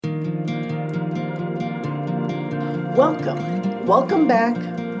Welcome back,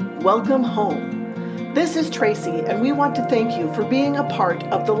 welcome home. This is Tracy, and we want to thank you for being a part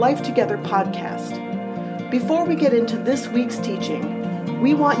of the Life Together podcast. Before we get into this week's teaching,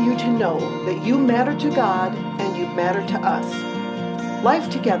 we want you to know that you matter to God and you matter to us. Life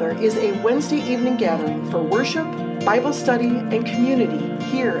Together is a Wednesday evening gathering for worship, Bible study, and community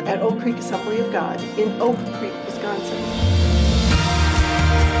here at Oak Creek Assembly of God in Oak Creek, Wisconsin.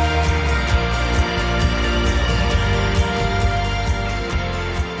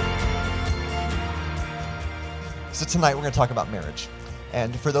 So tonight we're going to talk about marriage.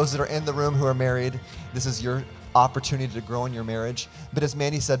 And for those that are in the room who are married, this is your opportunity to grow in your marriage. But as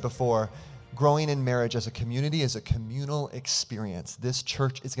Mandy said before, growing in marriage as a community is a communal experience. This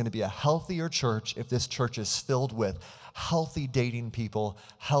church is going to be a healthier church if this church is filled with healthy dating people,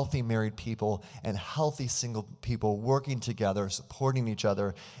 healthy married people, and healthy single people working together, supporting each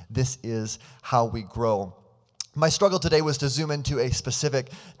other. This is how we grow. My struggle today was to zoom into a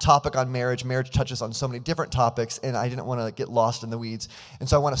specific topic on marriage. Marriage touches on so many different topics, and I didn't want to get lost in the weeds. And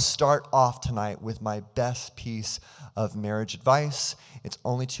so I want to start off tonight with my best piece of marriage advice. It's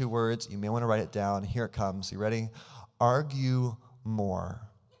only 2 words. You may want to write it down. Here it comes. You ready? Argue more.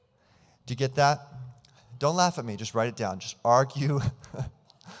 Do you get that? Don't laugh at me. Just write it down. Just argue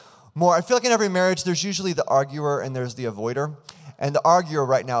more. I feel like in every marriage, there's usually the arguer and there's the avoider. And the arguer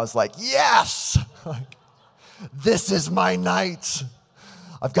right now is like, yes! This is my night.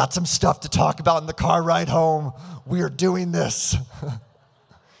 I've got some stuff to talk about in the car ride home. We are doing this.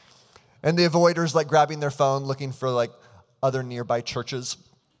 And the avoiders like grabbing their phone, looking for like other nearby churches.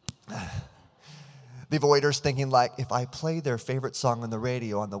 The avoiders thinking like, if I play their favorite song on the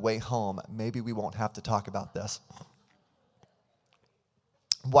radio on the way home, maybe we won't have to talk about this.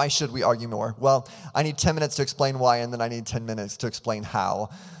 Why should we argue more? Well, I need 10 minutes to explain why, and then I need 10 minutes to explain how.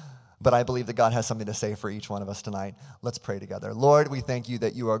 But I believe that God has something to say for each one of us tonight. Let's pray together. Lord, we thank you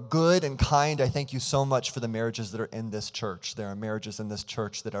that you are good and kind. I thank you so much for the marriages that are in this church. There are marriages in this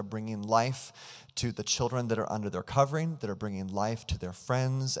church that are bringing life to the children that are under their covering, that are bringing life to their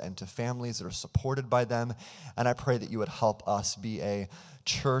friends and to families that are supported by them. And I pray that you would help us be a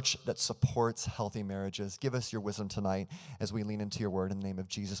church that supports healthy marriages. Give us your wisdom tonight as we lean into your word. In the name of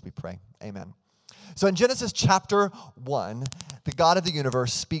Jesus, we pray. Amen. So in Genesis chapter 1, the God of the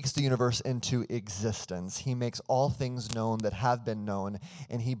universe speaks the universe into existence. He makes all things known that have been known,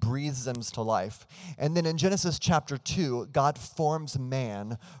 and he breathes them to life. And then in Genesis chapter 2, God forms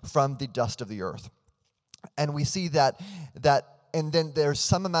man from the dust of the earth. And we see and then there's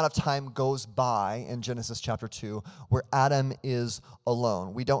some amount of time goes by in Genesis chapter 2 where Adam is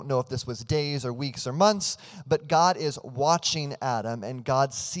alone. We don't know if this was days or weeks or months, but God is watching Adam, and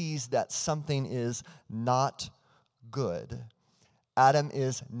God sees that something is not good. Adam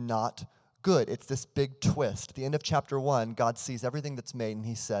is not good. It's this big twist. At the end of chapter 1, God sees everything that's made, and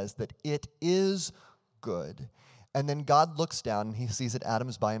he says that it is good. And then God looks down, and he sees that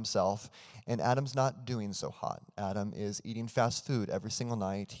Adam's by himself, and Adam's not doing so hot. Adam is eating fast food every single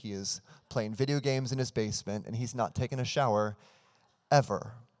night. He is playing video games in his basement, and he's not taking a shower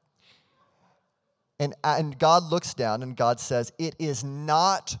ever. And God looks down, and God says, it is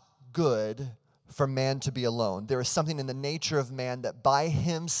not good for man to be alone. There is something in the nature of man that by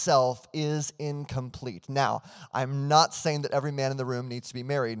himself is incomplete. Now, I'm not saying that every man in the room needs to be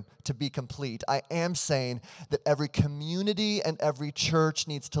married to be complete. I am saying that every community and every church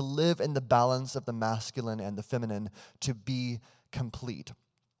needs to live in the balance of the masculine and the feminine to be complete.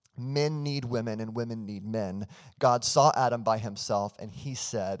 Men need women and women need men. God saw Adam by himself and he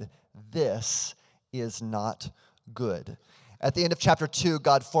said, this is not good. At the end of chapter 2,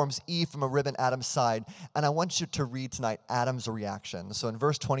 God forms Eve from a rib in Adam's side, and I want you to read tonight Adam's reaction. So in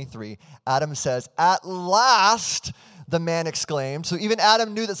verse 23, Adam says, at last, the man exclaimed. So even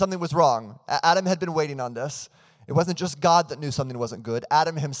Adam knew that something was wrong. Adam had been waiting on this. It wasn't just God that knew something wasn't good.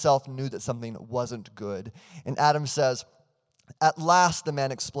 Adam himself knew that something wasn't good. And Adam says, at last, the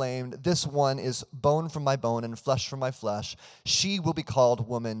man exclaimed, this one is bone from my bone and flesh from my flesh. She will be called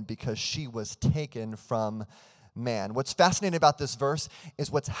woman because she was taken from man. What's fascinating about this verse is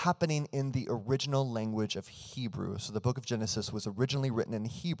what's happening in the original language of Hebrew. So the book of Genesis was originally written in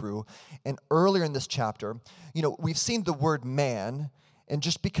Hebrew. And earlier in this chapter, we've seen the word man, and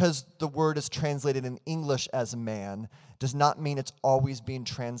just because the word is translated in English as man does not mean it's always being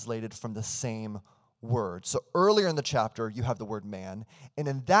translated from the same word. So earlier in the chapter, you have the word man. And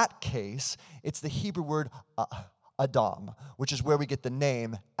in that case, it's the Hebrew word Adam, which is where we get the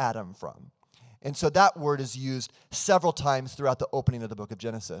name Adam from. And so that word is used several times throughout the opening of the book of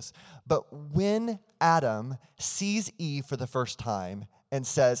Genesis. But when Adam sees Eve for the first time and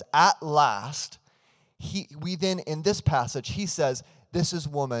says, at last, we then, in this passage, he says, this is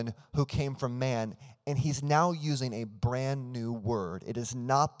woman who came from man, and he's now using a brand new word. It is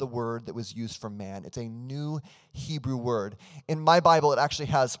not the word that was used for man. It's a new Hebrew word. In my Bible, it actually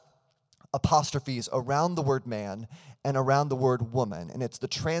has apostrophes around the word man and around the word woman, and it's the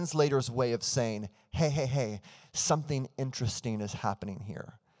translator's way of saying, hey, something interesting is happening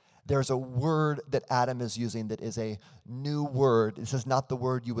here. There's a word that Adam is using that is a new word. This is not the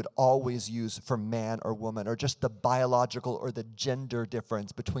word you would always use for man or woman, or just the biological or the gender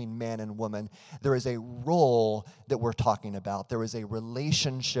difference between man and woman. There is a role that we're talking about. There is a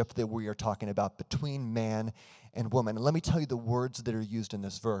relationship that we are talking about between man and woman. And let me tell you the words that are used in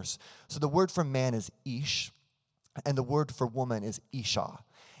this verse. So the word for man is ish, and the word for woman is isha.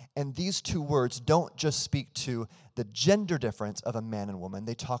 And these two words don't just speak to the gender difference of a man and woman.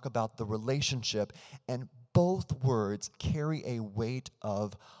 They talk about the relationship, and both words carry a weight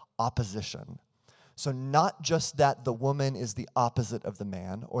of opposition. So not just that the woman is the opposite of the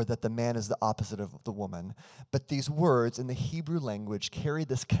man, or that the man is the opposite of the woman, but these words in the Hebrew language carry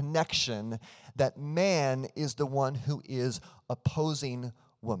this connection that man is the one who is opposing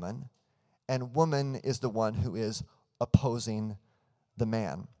woman, and woman is the one who is opposing the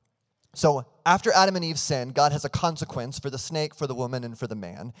man. So after Adam and Eve sinned, God has a consequence for the snake, for the woman, and for the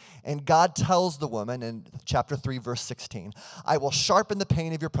man. And God tells the woman in chapter 3, verse 16, I will sharpen the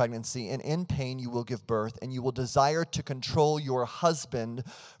pain of your pregnancy, and in pain you will give birth, and you will desire to control your husband,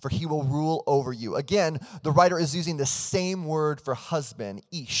 for he will rule over you. Again, the writer is using the same word for husband,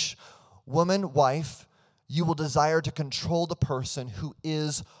 ish. Woman, wife, you will desire to control the person who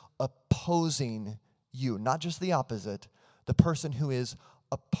is opposing you. Not just the opposite, the person who is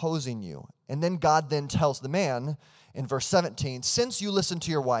opposing you. And then God then tells the man in verse 17, since you listened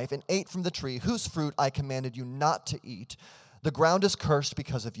to your wife and ate from the tree whose fruit I commanded you not to eat, the ground is cursed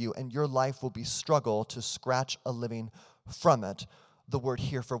because of you, and your life will be struggle to scratch a living from it. The word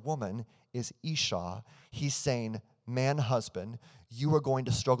here for woman is isha. He's saying, man, husband, you are going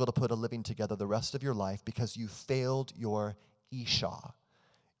to struggle to put a living together the rest of your life because you failed your isha.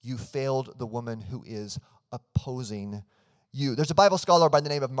 You failed the woman who is opposing you. There's a Bible scholar by the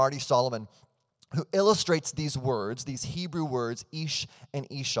name of Marty Solomon who illustrates these words, these Hebrew words, ish and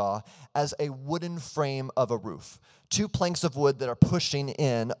isha, as a wooden frame of a roof. Two planks of wood that are pushing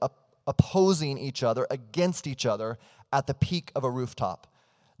in, opposing each other, against each other at the peak of a rooftop.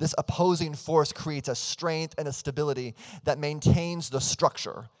 This opposing force creates a strength and a stability that maintains the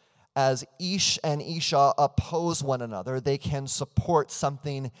structure. As ish and isha oppose one another, they can support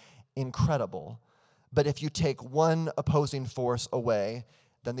something incredible. But if you take one opposing force away,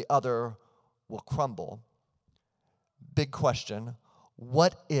 then the other will crumble. Big question,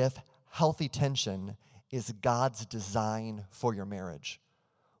 what if healthy tension is God's design for your marriage?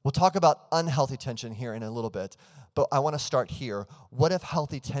 We'll talk about unhealthy tension here in a little bit, but I want to start here. What if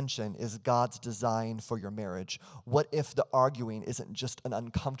healthy tension is God's design for your marriage? What if the arguing isn't just an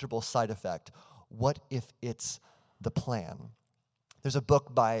uncomfortable side effect? What if it's the plan? There's a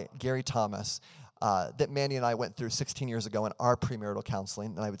book by Gary Thomas that Mandy and I went through 16 years ago in our premarital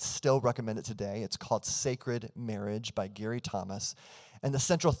counseling, and I would still recommend it today. It's called Sacred Marriage by Gary Thomas. And the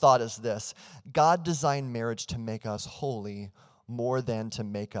central thought is this: God designed marriage to make us holy more than to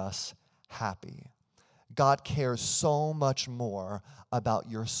make us happy. God cares so much more about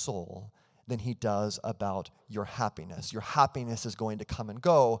your soul than he does about your happiness. Your happiness is going to come and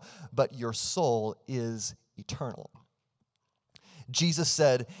go, but your soul is eternal. Jesus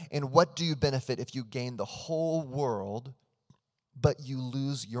said, "And what do you benefit if you gain the whole world, but you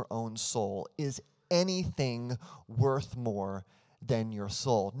lose your own soul? Is anything worth more than your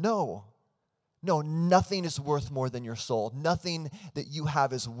soul?" No, nothing is worth more than your soul. Nothing that you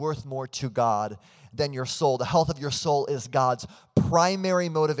have is worth more to God than your soul. The health of your soul is God's primary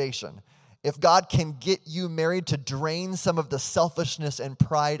motivation. If God can get you married to drain some of the selfishness and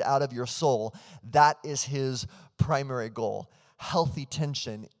pride out of your soul, that is his primary goal. Healthy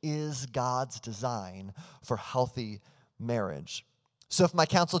tension is God's design for healthy marriage. So if my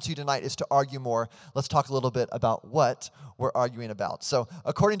counsel to you tonight is to argue more, let's talk a little bit about what we're arguing about. So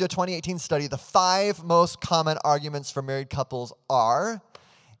according to a 2018 study, the 5 most common arguments for married couples are,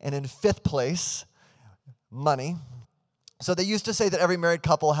 and in 5th place, money. So they used to say that every married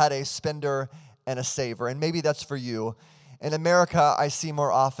couple had a spender and a saver, and maybe that's for you. In America, I see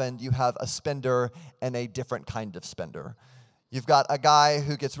more often you have a spender and a different kind of spender. You've got a guy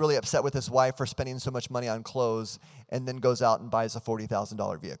who gets really upset with his wife for spending so much money on clothes and then goes out and buys a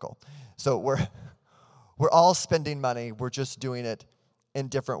 $40,000 vehicle. So we're all spending money. We're just doing it in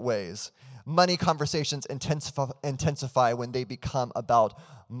different ways. Money conversations intensify when they become about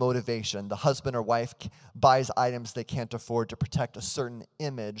motivation. The husband or wife buys items they can't afford to protect a certain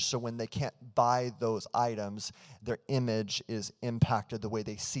image, so when they can't buy those items, their image is impacted. The way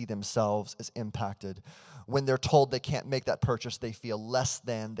they see themselves is impacted. When they're told they can't make that purchase, they feel less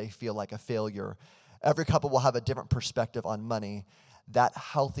than, they feel like a failure. Every couple will have a different perspective on money. That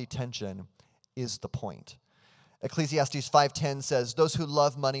healthy tension is the point. Ecclesiastes 5:10 says, "Those who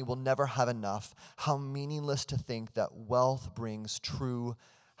love money will never have enough. How meaningless to think that wealth brings true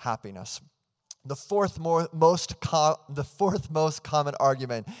happiness." The fourth most common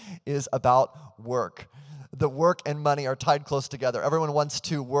argument is about work. The work and money are tied close together. Everyone wants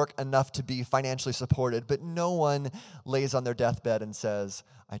to work enough to be financially supported, but no one lays on their deathbed and says,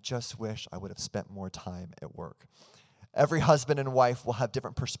 "I just wish I would have spent more time at work." Every husband and wife will have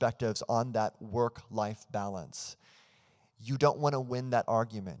different perspectives on that work-life balance. You don't want to win that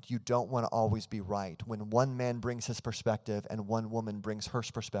argument. You don't want to always be right. When one man brings his perspective and one woman brings her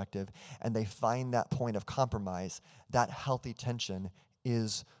perspective, and they find that point of compromise, that healthy tension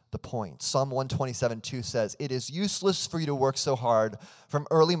is the point. Psalm 127:2 says, "It is useless for you to work so hard from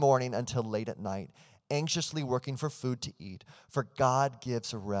early morning until late at night, anxiously working for food to eat, for God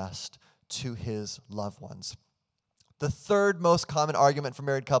gives rest to his loved ones." The third most common argument for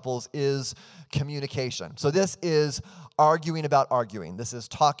married couples is communication. So this is arguing about arguing. This is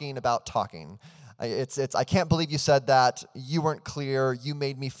talking about talking. It's I can't believe you said that. You weren't clear. You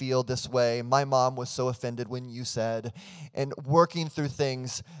made me feel this way. My mom was so offended when you said. And working through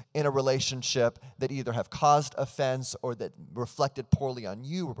things in a relationship that either have caused offense or that reflected poorly on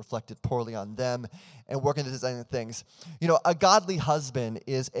you or reflected poorly on them, and working through these things. You know, a godly husband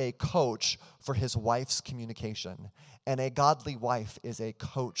is a coach for his wife's communication, and a godly wife is a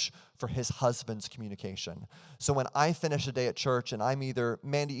coach for his husband's communication. So when I finish a day at church and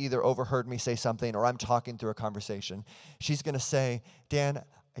Mandy either overheard me say something or I'm talking through a conversation, she's going to say, "Dan,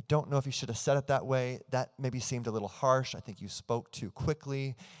 I don't know if you should have said it that way. That maybe seemed a little harsh. I think you spoke too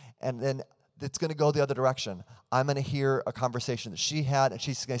quickly." And then it's going to go the other direction. I'm going to hear a conversation that she had, and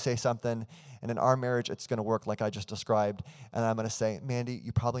she's going to say something, and in our marriage, it's going to work like I just described. And I'm going to say, "Mandy,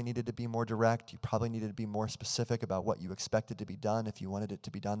 you probably needed to be more direct. You probably needed to be more specific about what you expected to be done if you wanted it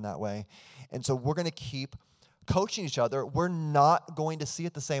to be done that way." And so we're going to keep coaching each other. We're not going to see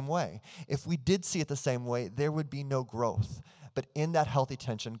it the same way. If we did see it the same way, there would be no growth. But in that healthy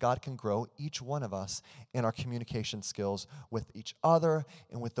tension, God can grow each one of us in our communication skills with each other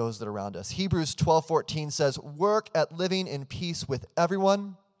and with those that are around us. Hebrews 12:14 says, "Work at living in peace with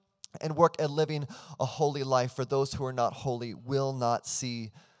everyone, and work at living a holy life, for those who are not holy will not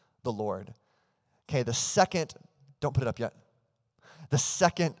see the Lord." Okay, don't put it up yet. The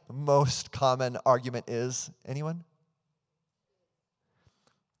second most common argument is, anyone?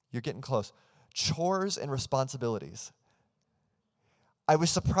 You're getting close. Chores and responsibilities. I was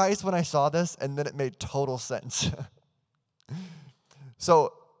surprised when I saw this, and then it made total sense.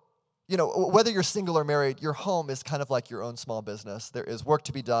 So, you know, whether you're single or married, your home is kind of like your own small business. There is work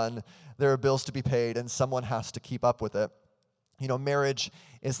to be done, there are bills to be paid, and someone has to keep up with it. You know, marriage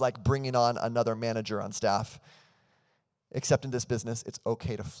is like bringing on another manager on staff. Except in this business, it's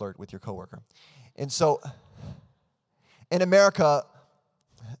okay to flirt with your coworker. And so, in America,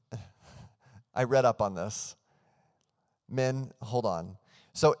 I read up on this. Men, hold on.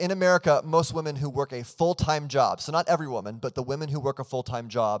 So in America, most women who work a full-time job, so not every woman, but the women who work a full-time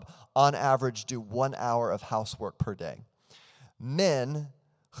job, on average do 1 hour of housework per day. Men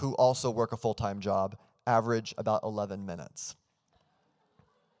who also work a full-time job average about 11 minutes.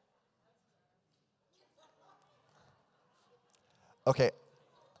 Okay,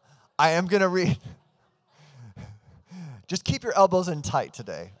 I am going to read. Just keep your elbows in tight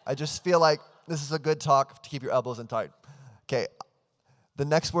today. I just feel like this is a good talk to keep your elbows in tight. Okay, the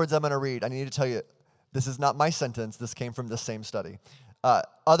next words I'm going to read, I need to tell you, this is not my sentence. This came from the same study.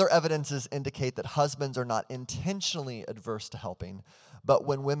 Other evidences indicate that husbands are not intentionally adverse to helping, but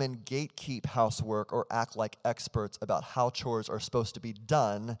when women gatekeep housework or act like experts about how chores are supposed to be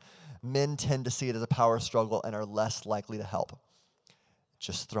done, men tend to see it as a power struggle and are less likely to help.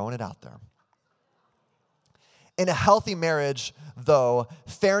 Just throwing it out there. In a healthy marriage, though,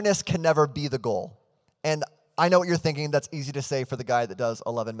 fairness can never be the goal. And I know what you're thinking. That's easy to say for the guy that does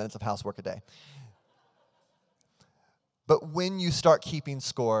 11 minutes of housework a day. But when you start keeping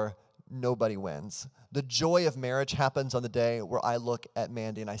score, nobody wins. The joy of marriage happens on the day where I look at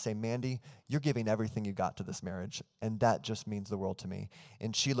Mandy and I say, "Mandy, you're giving everything you got to this marriage, and that just means the world to me."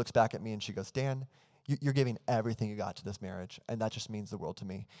 And she looks back at me and she goes, "Dan, you're giving everything you got to this marriage, and that just means the world to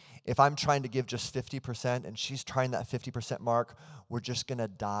me." If I'm trying to give just 50% and she's trying that 50% mark, we're just going to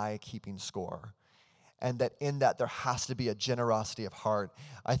die keeping score. and that in that there has to be a generosity of heart.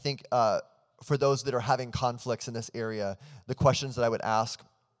 I think for those that are having conflicts in this area, the questions that I would ask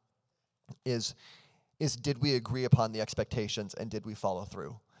is did we agree upon the expectations and did we follow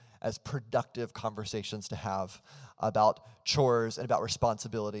through? As productive conversations to have about chores and about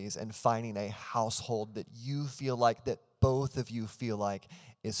responsibilities and finding a household that you feel like, that both of you feel like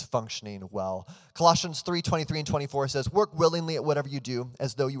is functioning well. Colossians 3:23 and 24 says, work willingly at whatever you do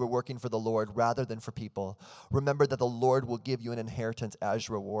as though you were working for the Lord rather than for people. Remember that the Lord will give you an inheritance as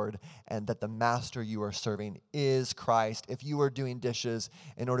your reward and that the master you are serving is Christ. If you are doing dishes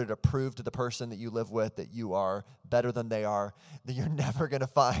in order to prove to the person that you live with that you are better than they are, then you're never going to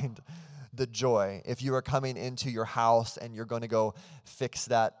find the joy. If you are coming into your house and you're going to go fix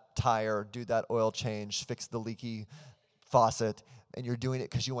that tire, do that oil change, fix the leaky faucet, and you're doing it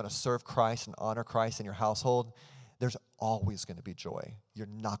because you want to serve Christ and honor Christ in your household, there's always going to be joy. You're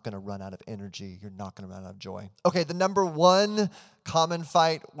not going to run out of energy. You're not going to run out of joy. Okay, the number one common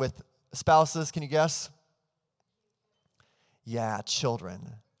fight with spouses, can you guess? Yeah,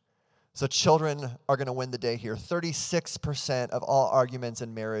 children. So children are going to win the day here. 36% of all arguments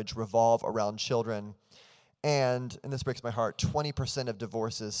in marriage revolve around children. And this breaks my heart, 20% of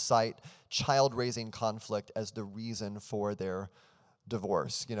divorces cite child-raising conflict as the reason for their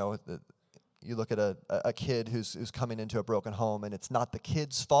divorce. You know, you look at a kid who's coming into a broken home, and it's not the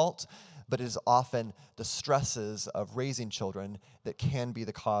kid's fault, but it is often the stresses of raising children that can be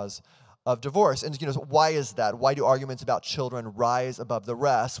the cause of divorce. And why is that? Why do arguments about children rise above the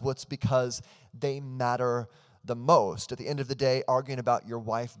rest? Well, it's because they matter the most. At the end of the day, arguing about your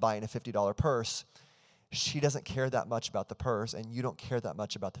wife buying a $50 purse, she doesn't care that much about the purse, and you don't care that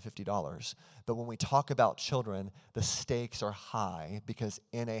much about the $50. But when we talk about children, the stakes are high because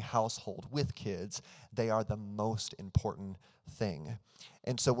in a household with kids, they are the most important thing.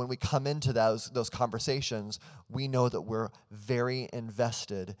 And so when we come into those conversations, we know that we're very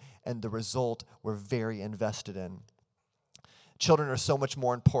invested, and the result we're very invested in. Children are so much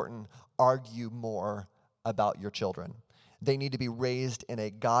more important. Argue more about your children. They need to be raised in a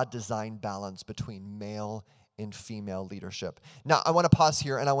God-designed balance between male and female leadership. Now, I want to pause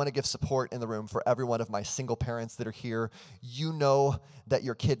here, and I want to give support in the room for every one of my single parents that are here. You know that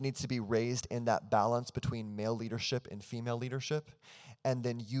your kid needs to be raised in that balance between male leadership and female leadership, and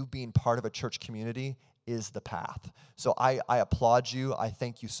then you being part of a church community is the path. So I applaud you. I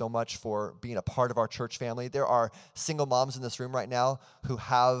thank you so much for being a part of our church family. There are single moms in this room right now who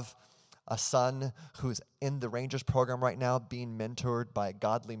have a son who's in the Rangers program right now being mentored by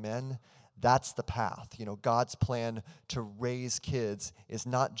godly men. That's the path. God's plan to raise kids is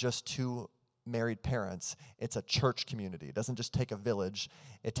not just two married parents. It's a church community. It doesn't just take a village.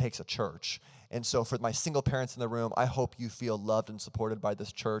 It takes a church. And so for my single parents in the room, I hope you feel loved and supported by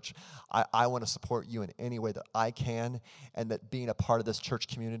this church. I want to support you in any way that I can, and that being a part of this church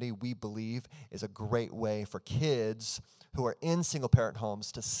community, we believe, is a great way for kids who are in single-parent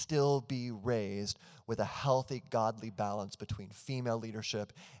homes to still be raised with a healthy, godly balance between female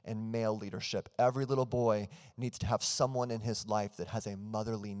leadership and male leadership. Every little boy needs to have someone in his life that has a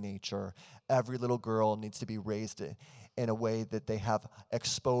motherly nature. Every little girl needs to be raised in a way that they have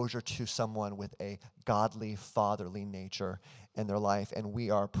exposure to someone with a godly, fatherly nature in their life. And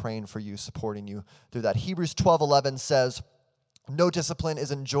we are praying for you, supporting you through that. Hebrews 12:11 says, no discipline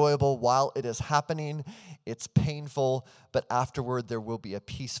is enjoyable while it is happening. It's painful, but afterward there will be a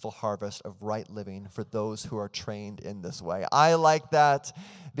peaceful harvest of right living for those who are trained in this way. I like that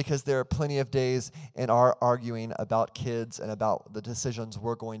because there are plenty of days in our arguing about kids and about the decisions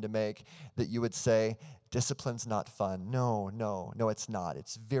we're going to make that you would say, discipline's not fun. No, it's not.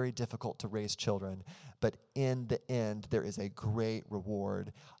 It's very difficult to raise children, but in the end, there is a great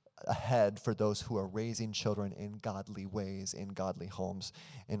reward ahead for those who are raising children in godly ways, in godly homes.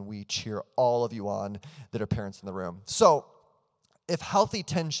 And we cheer all of you on that are parents in the room. So, if healthy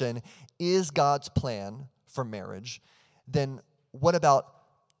tension is God's plan for marriage, then what about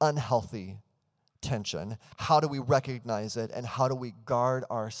unhealthy tension? How do we recognize it, and how do we guard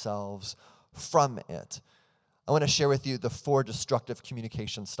ourselves from it? I want to share with you the 4 destructive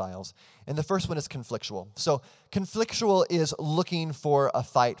communication styles. And the first one is conflictual. So conflictual is looking for a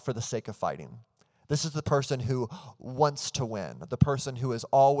fight for the sake of fighting. This is the person who wants to win, the person who is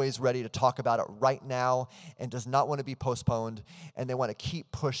always ready to talk about it right now and does not want to be postponed, and they want to keep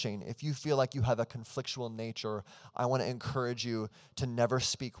pushing. If you feel like you have a conflictual nature, I want to encourage you to never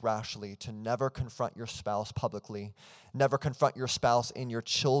speak rashly, to never confront your spouse publicly, never confront your spouse in your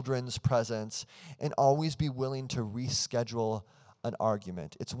children's presence, and always be willing to reschedule an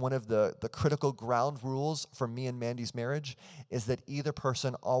argument. It's one of the critical ground rules for me and Mandy's marriage is that either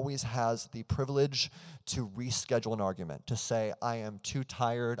person always has the privilege to reschedule an argument, to say, I am too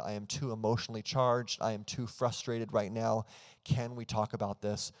tired, I am too emotionally charged, I am too frustrated right now. Can we talk about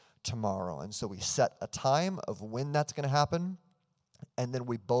this tomorrow? And so we set a time of when that's going to happen, and then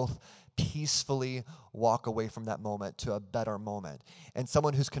we both peacefully walk away from that moment to a better moment. And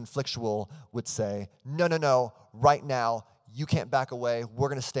someone who's conflictual would say, no, right now, you can't back away. We're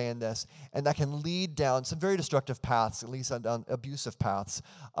going to stay in this. And that can lead down some very destructive paths, at least down abusive paths,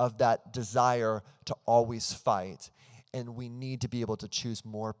 of that desire to always fight. And we need to be able to choose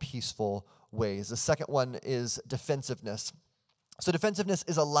more peaceful ways. The second one is defensiveness. So defensiveness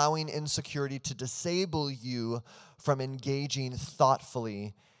is allowing insecurity to disable you from engaging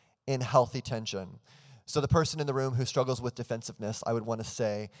thoughtfully in healthy tension. So the person in the room who struggles with defensiveness, I would want to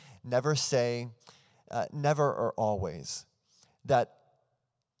say never or always. That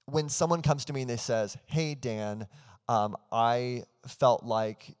when someone comes to me and they says, hey, Dan, I felt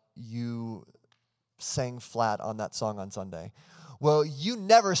like you sang flat on that song on Sunday. Well, you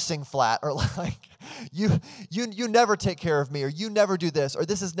never sing flat, or like you never take care of me, or you never do this, or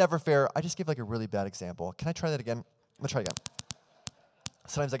this is never fair. I just gave like a really bad example. Can I try that again? I'm gonna try again.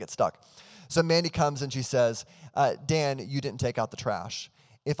 Sometimes I get stuck. So Mandy comes and she says, Dan, you didn't take out the trash.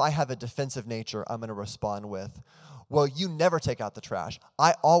 If I have a defensive nature, I'm gonna respond with, well, you never take out the trash.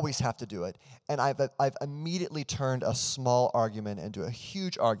 I always have to do it. And I've immediately turned a small argument into a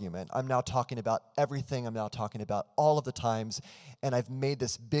huge argument. I'm now talking about everything. I'm now talking about all of the times. And I've made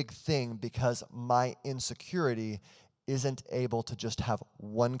this big thing because my insecurity isn't able to just have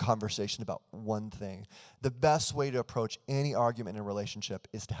one conversation about one thing. The best way to approach any argument in a relationship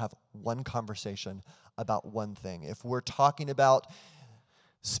is to have one conversation about one thing. If we're talking about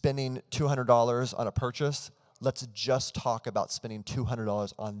spending $200 on a purchase, let's just talk about spending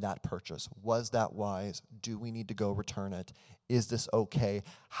 $200 on that purchase. Was that wise? Do we need to go return it? Is this okay?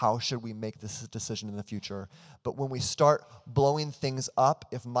 How should we make this decision in the future? But when we start blowing things up,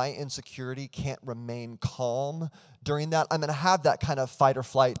 if my insecurity can't remain calm during that, I'm going to have that kind of fight or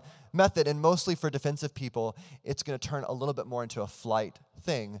flight method. And mostly for defensive people, it's going to turn a little bit more into a flight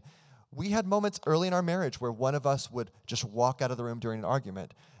thing. We had moments early in our marriage where one of us would just walk out of the room during an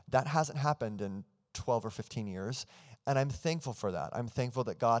argument. That hasn't happened in 12 or 15 years, and I'm thankful for that. I'm thankful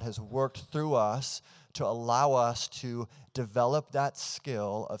that God has worked through us to allow us to develop that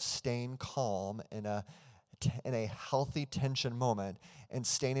skill of staying calm in a healthy tension moment and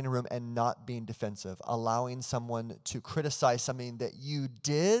staying in a room and not being defensive, allowing someone to criticize something that you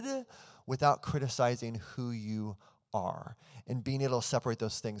did without criticizing who you are. And being able to separate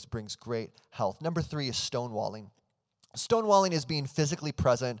those things brings great health. Number 3 is stonewalling. Stonewalling is being physically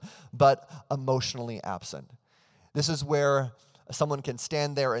present but emotionally absent. This is where someone can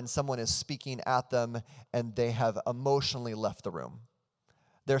stand there and someone is speaking at them and they have emotionally left the room.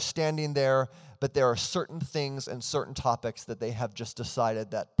 They're standing there, but there are certain things and certain topics that they have just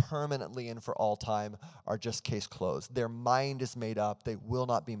decided that permanently and for all time are just case closed. Their mind is made up. They will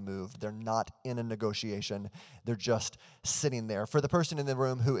not be moved. They're not in a negotiation. They're just sitting there. For the person in the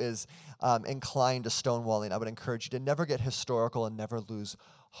room who is inclined to stonewalling, I would encourage you to never get historical and never lose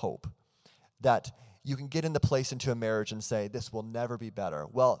hope. That you can get in the place into a marriage and say, this will never be better.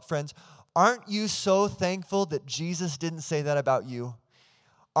 Well, friends, aren't you so thankful that Jesus didn't say that about you?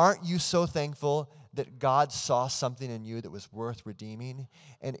 Aren't you so thankful that God saw something in you that was worth redeeming?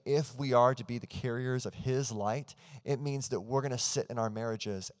 And if we are to be the carriers of His light, it means that we're going to sit in our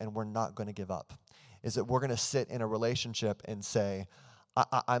marriages and we're not going to give up. Is that we're going to sit in a relationship and say,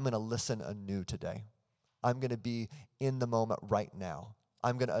 I'm going to listen anew today. I'm going to be in the moment right now.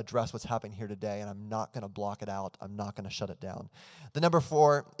 I'm going to address what's happening here today, and I'm not going to block it out. I'm not going to shut it down. The number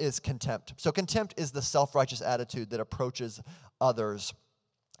 4 is contempt. So contempt is the self-righteous attitude that approaches others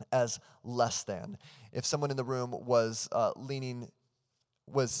as less than. If someone in the room was battling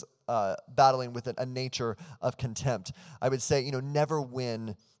with a nature of contempt, I would say, never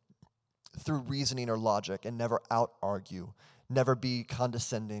win through reasoning or logic, and never out-argue, never be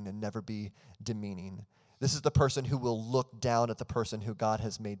condescending, and never be demeaning. This is the person who will look down at the person who God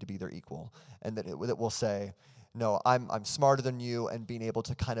has made to be their equal, and that will say, no, I'm smarter than you, and being able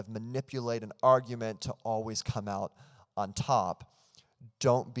to kind of manipulate an argument to always come out on top.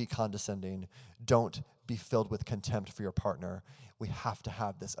 Don't be condescending. Don't be filled with contempt for your partner. We have to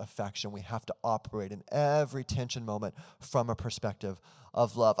have this affection. We have to operate in every tension moment from a perspective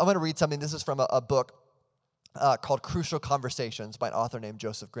of love. I'm going to read something. This is from a book called Crucial Conversations by an author named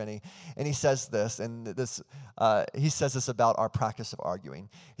Joseph Grenny. And he says this, he says this about our practice of arguing.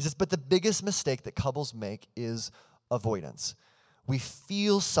 He says, but the biggest mistake that couples make is avoidance. We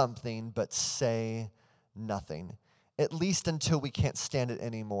feel something but say nothing, at least until we can't stand it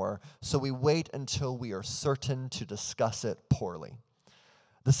anymore. So we wait until we are certain to discuss it poorly.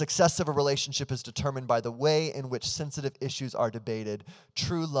 The success of a relationship is determined by the way in which sensitive issues are debated.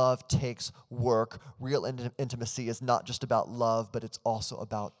 True love takes work. Real intimacy is not just about love, but it's also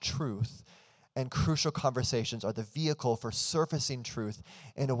about truth. And crucial conversations are the vehicle for surfacing truth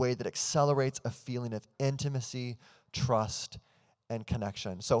in a way that accelerates a feeling of intimacy, trust, and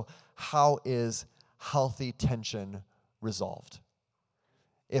connection. So, how is healthy tension resolved?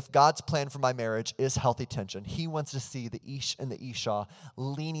 If God's plan for my marriage is healthy tension, He wants to see the Ish and the Isha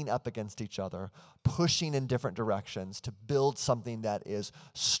leaning up against each other, pushing in different directions to build something that is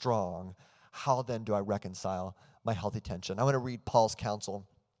strong. How then do I reconcile my healthy tension? I want to read Paul's counsel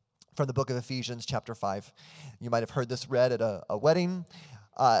from the book of Ephesians, chapter 5. You might have heard this read at a wedding.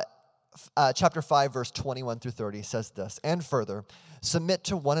 Chapter 5, verse 21 through 30 says this, "And further, submit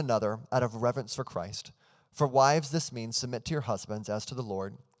to one another out of reverence for Christ. For wives, this means submit to your husbands as to the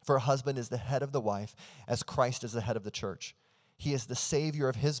Lord. For a husband is the head of the wife, as Christ is the head of the church. He is the Savior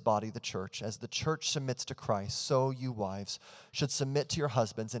of his body, the church. As the church submits to Christ, so you wives should submit to your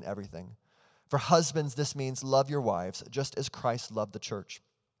husbands in everything. For husbands, this means love your wives, just as Christ loved the church.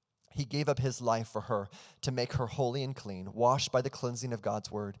 He gave up his life for her to make her holy and clean, washed by the cleansing of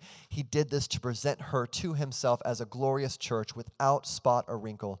God's word. He did this to present her to himself as a glorious church without spot or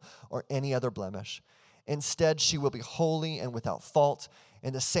wrinkle or any other blemish. Instead, she will be holy and without fault.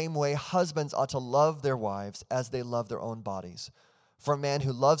 In the same way, husbands ought to love their wives as they love their own bodies. For a man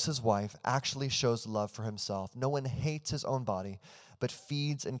who loves his wife actually shows love for himself. No one hates his own body, but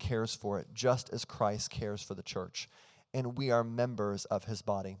feeds and cares for it, just as Christ cares for the church. And we are members of his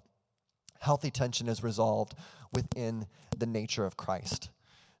body." Healthy tension is resolved within the nature of Christ.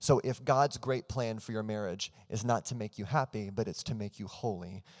 So if God's great plan for your marriage is not to make you happy, but it's to make you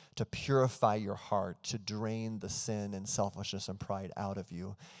holy, to purify your heart, to drain the sin and selfishness and pride out of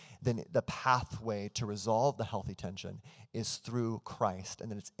you, then the pathway to resolve the healthy tension is through Christ,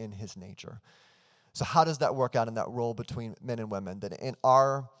 and that it's in his nature. So how does that work out in that role between men and women? That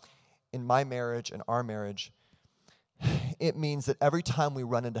in my marriage, in our marriage, it means that every time we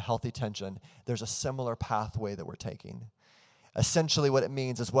run into healthy tension, there's a similar pathway that we're taking. Essentially, what it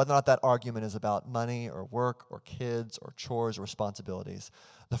means is whether or not that argument is about money or work or kids or chores or responsibilities,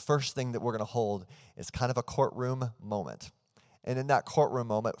 the first thing that we're going to hold is kind of a courtroom moment. And in that courtroom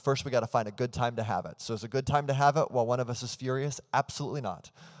moment, first we got to find a good time to have it. So is it a good time to have it while one of us is furious? Absolutely not.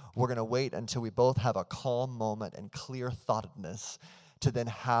 We're going to wait until we both have a calm moment and clear-thoughtedness to then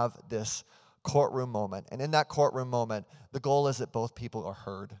have this courtroom moment. And in that courtroom moment, the goal is that both people are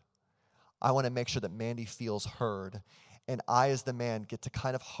heard. I want to make sure that Mandy feels heard. And I, as the man, get to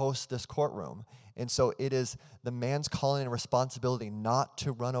kind of host this courtroom. And so it is the man's calling and responsibility not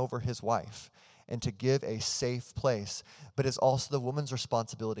to run over his wife and to give a safe place, but it's also the woman's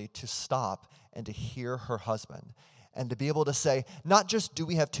responsibility to stop and to hear her husband and to be able to say, not just do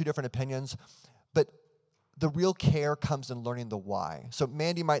we have two different opinions, but the real care comes in learning the why. So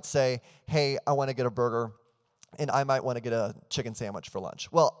Mandy might say, hey, I want to get a burger, and I might want to get a chicken sandwich for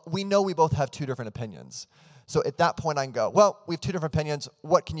lunch. Well, we know we both have two different opinions. So at that point, I can go, well, we have two different opinions.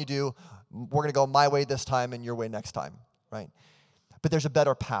 What can you do? We're going to go my way this time and your way next time, right? But there's a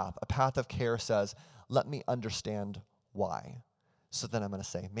better path. A path of care says, let me understand why. So then I'm going to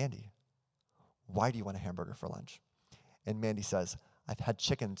say, Mandy, why do you want a hamburger for lunch? And Mandy says, I've had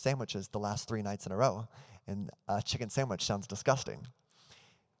chicken sandwiches the last 3 nights in a row, and a chicken sandwich sounds disgusting.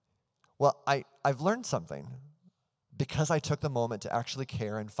 Well, I've learned something. Because I took the moment to actually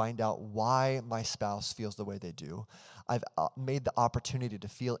care and find out why my spouse feels the way they do, I've made the opportunity to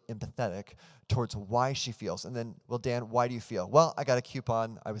feel empathetic towards why she feels. And then, well, Dan, why do you feel? Well, I got a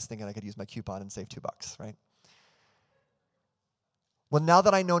coupon. I was thinking I could use my coupon and save $2, right? Well, now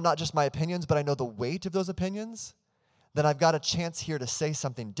that I know not just my opinions, but I know the weight of those opinions, then I've got a chance here to say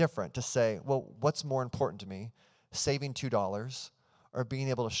something different, to say, well, what's more important to me, saving $2 or being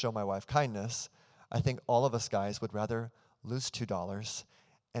able to show my wife kindness? I think all of us guys would rather lose $2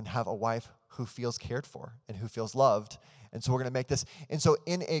 and have a wife who feels cared for and who feels loved. And so we're going to make this. And so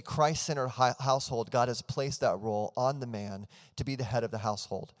in a Christ-centered household, God has placed that role on the man to be the head of the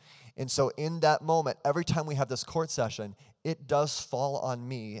household. And so in that moment, every time we have this court session, it does fall on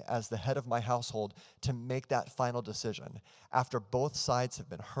me as the head of my household to make that final decision. After both sides have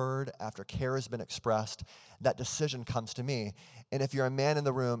been heard, after care has been expressed, that decision comes to me. And if you're a man in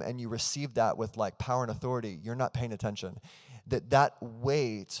the room and you receive that with like power and authority, you're not paying attention. That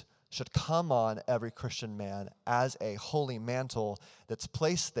weight should come on every Christian man as a holy mantle that's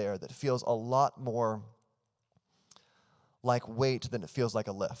placed there that feels a lot more like weight than it feels like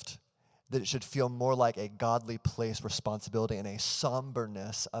a lift. That it should feel more like a godly place responsibility and a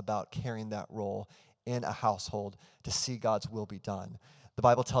somberness about carrying that role in a household to see God's will be done. The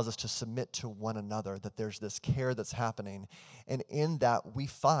Bible tells us to submit to one another, that there's this care that's happening. And in that, we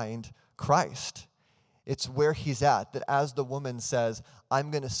find Christ. It's where he's at, that as the woman says,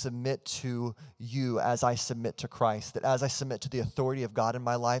 I'm going to submit to you as I submit to Christ, that as I submit to the authority of God in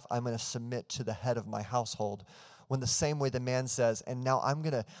my life, I'm going to submit to the head of my household. When the same way the man says, and now I'm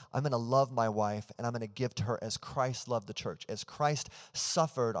gonna love my wife and I'm gonna give to her as Christ loved the church. As Christ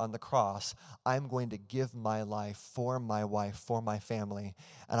suffered on the cross, I'm going to give my life for my wife, for my family,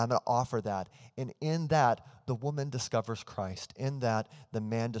 and I'm gonna offer that. And in that, the woman discovers Christ. In that, the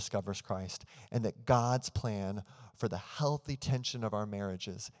man discovers Christ. And that God's plan for the healthy tension of our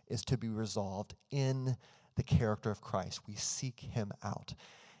marriages is to be resolved in the character of Christ. We seek him out.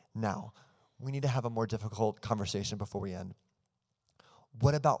 Now, we need to have a more difficult conversation before we end.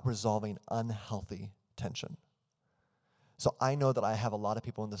 What about resolving unhealthy tension? So I know that I have a lot of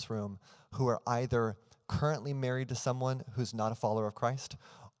people in this room who are either currently married to someone who's not a follower of Christ,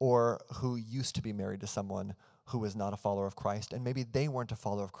 or who used to be married to someone who is not a follower of Christ, and maybe they weren't a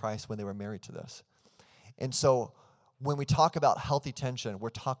follower of Christ when they were married to this. And so when we talk about healthy tension, we're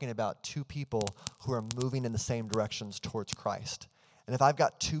talking about two people who are moving in the same directions towards Christ. And if I've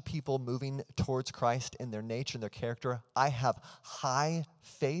got two people moving towards Christ in their nature and their character, I have high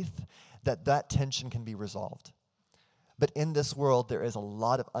faith that that tension can be resolved. But in this world, there is a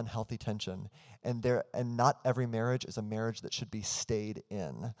lot of unhealthy tension, and not every marriage is a marriage that should be stayed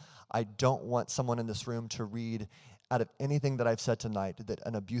in. I don't want someone in this room to read out of anything that I've said tonight that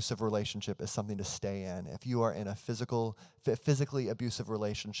an abusive relationship is something to stay in. If you are in a physically abusive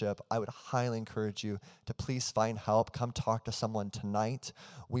relationship, I would highly encourage you to please find help. Come talk to someone tonight.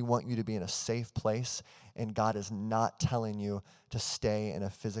 We want you to be in a safe place, and God is not telling you to stay in a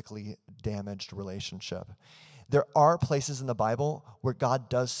physically damaged relationship. There are places in the Bible where God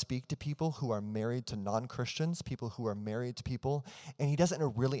does speak to people who are married to non-Christians, people who are married to people, and he does it in a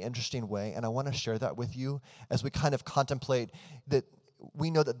really interesting way, and I want to share that with you as we kind of contemplate that we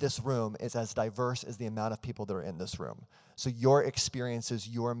know that this room is as diverse as the amount of people that are in this room. So your experiences,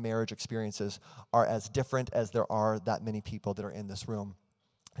 your marriage experiences are as different as there are that many people that are in this room.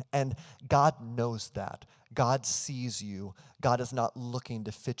 And God knows that. God sees you. God is not looking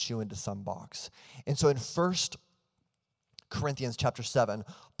to fit you into some box. And so in 1 Corinthians chapter 7,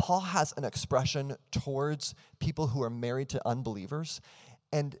 Paul has an expression towards people who are married to unbelievers.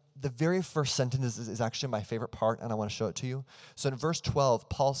 And the very first sentence is actually my favorite part, and I want to show it to you. So in verse 12,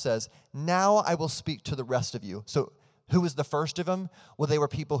 Paul says, "Now I will speak to the rest of you." So who was the first of them? Well, they were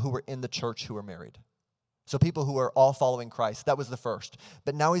people who were in the church who were married. So people who are all following Christ, that was the first.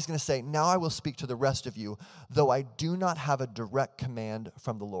 But now he's going to say, "Now I will speak to the rest of you, though I do not have a direct command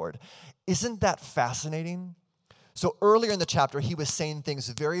from the Lord." Isn't that fascinating? So earlier in the chapter, he was saying things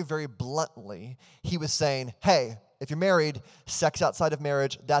very, very bluntly. He was saying, hey, if you're married, sex outside of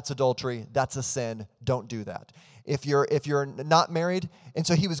marriage, that's adultery, that's a sin, don't do that. If you're not married, and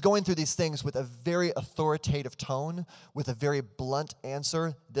so he was going through these things with a very authoritative tone, with a very blunt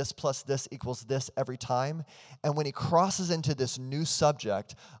answer, this plus this equals this every time. And when he crosses into this new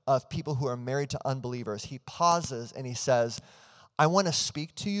subject of people who are married to unbelievers, he pauses and he says, "I want to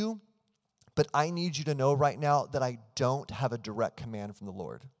speak to you, but I need you to know right now that I don't have a direct command from the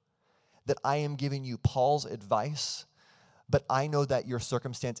Lord. That I am giving you Paul's advice, but I know that your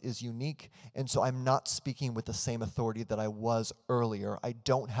circumstance is unique, and so I'm not speaking with the same authority that I was earlier. I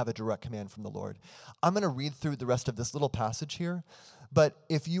don't have a direct command from the Lord." I'm going to read through the rest of this little passage here, but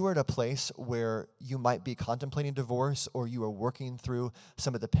if you are at a place where you might be contemplating divorce, or you are working through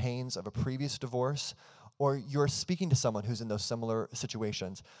some of the pains of a previous divorce, or you're speaking to someone who's in those similar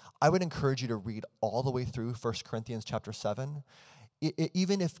situations, I would encourage you to read all the way through 1 Corinthians chapter 7.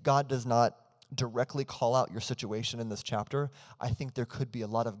 Even if God does not directly call out your situation in this chapter, I think there could be a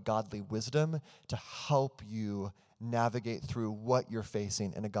lot of godly wisdom to help you navigate through what you're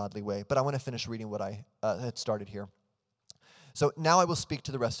facing in a godly way. But I want to finish reading what I had started here. So now I will speak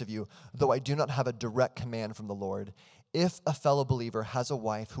to the rest of you, though I do not have a direct command from the Lord. If a fellow believer has a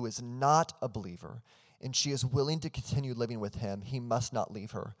wife who is not a believer, and she is willing to continue living with him, he must not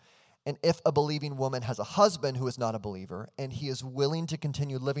leave her. And if a believing woman has a husband who is not a believer, and he is willing to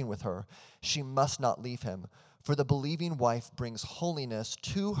continue living with her, she must not leave him. For the believing wife brings holiness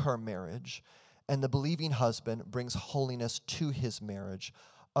to her marriage, and the believing husband brings holiness to his marriage.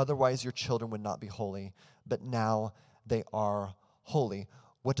 Otherwise your children would not be holy, but now they are holy.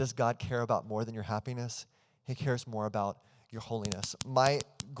 What does God care about more than your happiness? He cares more about your holiness. My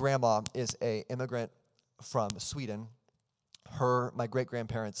grandma is an immigrant from Sweden, My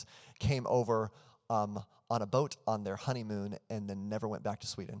great-grandparents came over on a boat on their honeymoon and then never went back to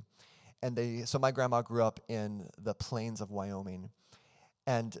Sweden. So my grandma grew up in the plains of Wyoming.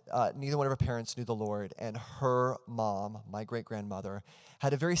 And neither one of her parents knew the Lord. And her mom, my great-grandmother,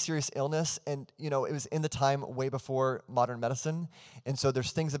 had a very serious illness. And, it was in the time way before modern medicine. And so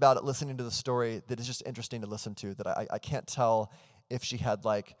there's things about it, listening to the story, that is just interesting to listen to, that I can't tell if she had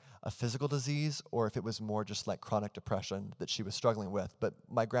like a physical disease or if it was more just like chronic depression that she was struggling with. But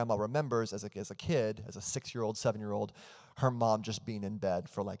my grandma remembers as a kid, as a 6-year-old, 7-year-old, her mom just being in bed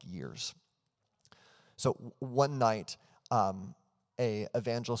for like years. So one night, a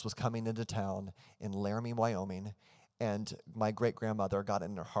evangelist was coming into town in Laramie, Wyoming, and my great-grandmother got it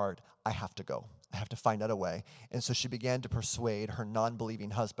in her heart, I have to go. I have to find out a way. And so she began to persuade her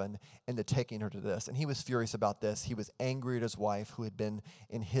non-believing husband into taking her to this. And he was furious about this. He was angry at his wife, who had been,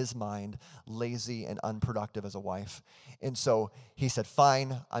 in his mind, lazy and unproductive as a wife. And so he said,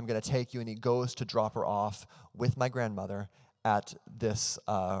 fine, I'm going to take you. And he goes to drop her off with my grandmother at this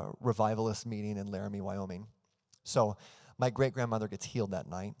revivalist meeting in Laramie, Wyoming. So my great-grandmother gets healed that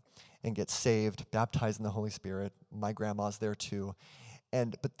night and gets saved, baptized in the Holy Spirit. My grandma's there too.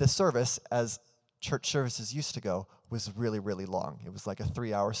 But the service, as church services used to go, was really, really long. It was like a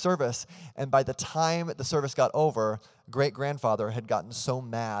 3-hour service. And by the time the service got over, great-grandfather had gotten so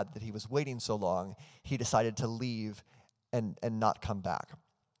mad that he was waiting so long, he decided to leave and not come back.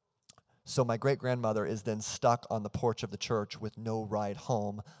 So my great-grandmother is then stuck on the porch of the church with no ride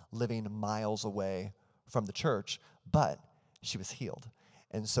home, living miles away from the church, but she was healed.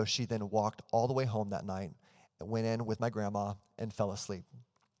 And so she then walked all the way home that night, went in with my grandma, and fell asleep.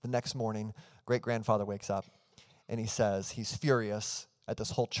 The next morning, great-grandfather wakes up, and he says he's furious at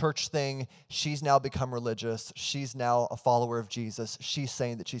this whole church thing. She's now become religious. She's now a follower of Jesus. She's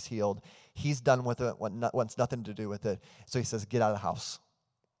saying that she's healed. He's done with it, wants nothing to do with it. So he says, get out of the house.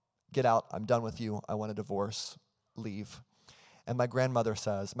 Get out. I'm done with you. I want a divorce. Leave. And my great-grandmother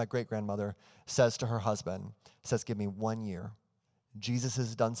says to her husband, give me 1 year. Jesus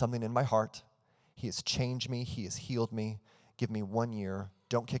has done something in my heart. He has changed me. He has healed me. Give me 1 year.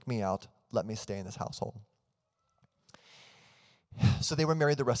 Don't kick me out. Let me stay in this household. So they were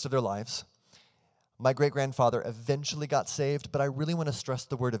married the rest of their lives. My great-grandfather eventually got saved, but I really want to stress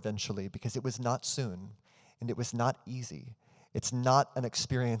the word eventually because it was not soon and it was not easy. It's not an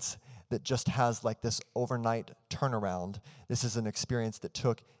experience that just has like this overnight turnaround. This is an experience that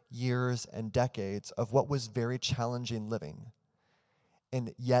took years and decades of what was very challenging living.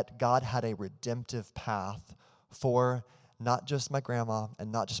 And yet God had a redemptive path for not just my grandma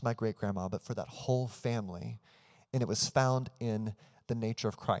and not just my great-grandma, but for that whole family. And it was found in the nature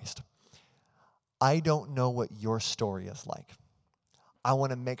of Christ. I don't know what your story is like. I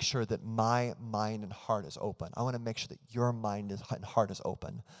want to make sure that my mind and heart is open. I want to make sure that your mind and heart is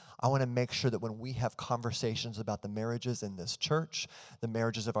open. I want to make sure that when we have conversations about the marriages in this church, the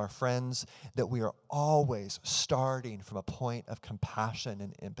marriages of our friends, that we are always starting from a point of compassion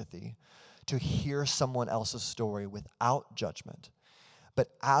and empathy to hear someone else's story without judgment. But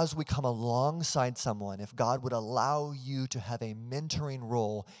as we come alongside someone, if God would allow you to have a mentoring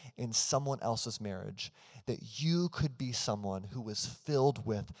role in someone else's marriage, that you could be someone who was filled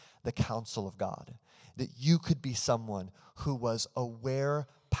with the counsel of God, that you could be someone who was aware,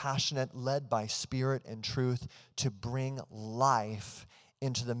 passionate, led by spirit and truth to bring life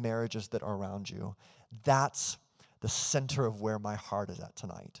into the marriages that are around you. That's the center of where my heart is at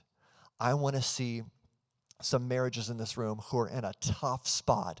tonight. I want to see some marriages in this room who are in a tough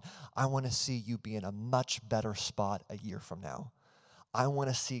spot. I want to see you be in a much better spot a year from now. I want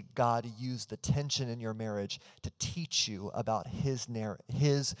to see God use the tension in your marriage to teach you about His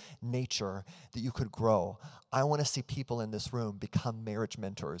nature, that you could grow. I want to see people in this room become marriage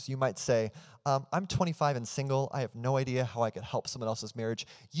mentors. You might say, I'm 25 and single. I have no idea how I could help someone else's marriage.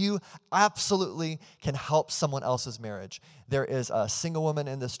 You absolutely can help someone else's marriage. There is a single woman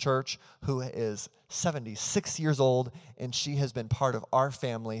in this church who is 76 years old, and she has been part of our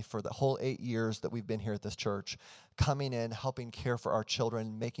family for the whole 8 years that we've been here at this church, coming in, helping care for our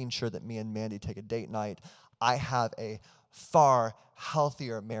children, making sure that me and Mandy take a date night. I have a far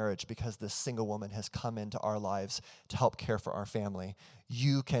healthier marriage because this single woman has come into our lives to help care for our family.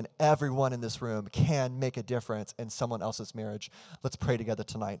 Everyone in this room can make a difference in someone else's marriage. Let's pray together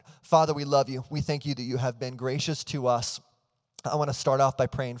tonight. Father, we love you. We thank you that you have been gracious to us I want to start off by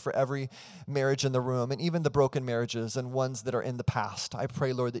praying for every marriage in the room and even the broken marriages and ones that are in the past. I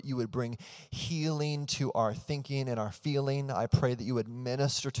pray, Lord, that you would bring healing to our thinking and our feeling. I pray that you would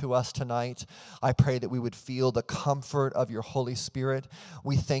minister to us tonight. I pray that we would feel the comfort of your Holy Spirit.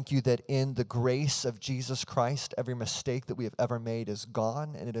 We thank you that in the grace of Jesus Christ, every mistake that we have ever made is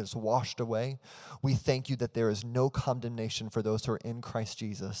gone and it is washed away. We thank you that there is no condemnation for those who are in Christ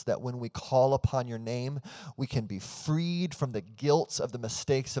Jesus, that when we call upon your name, we can be freed from the guilt of the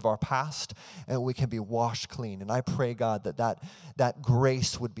mistakes of our past, and we can be washed clean. And I pray, God, that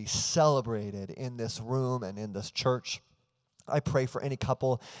grace would be celebrated in this room and in this church. I pray for any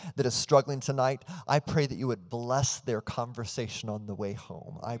couple that is struggling tonight. I pray that you would bless their conversation on the way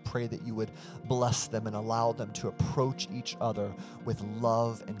home. I pray that you would bless them and allow them to approach each other with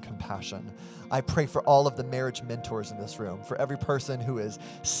love and compassion. I pray for all of the marriage mentors in this room, for every person who is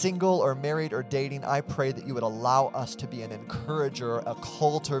single or married or dating. I pray that you would allow us to be an encourager, a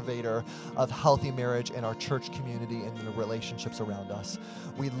cultivator of healthy marriage in our church community and in the relationships around us.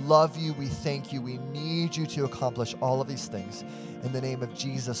 We love you. We thank you. We need you to accomplish all of these things. In the name of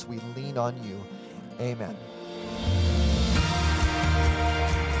Jesus, we lean on you. Amen.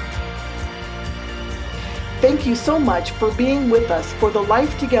 Thank you so much for being with us for the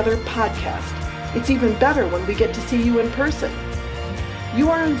Life Together podcast. It's even better when we get to see you in person. You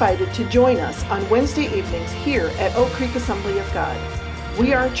are invited to join us on Wednesday evenings here at Oak Creek Assembly of God.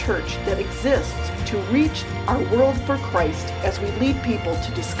 We are a church that exists to reach our world for Christ as we lead people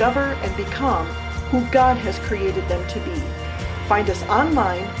to discover and become who God has created them to be. Find us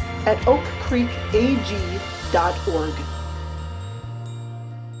online at oakcreekag.org.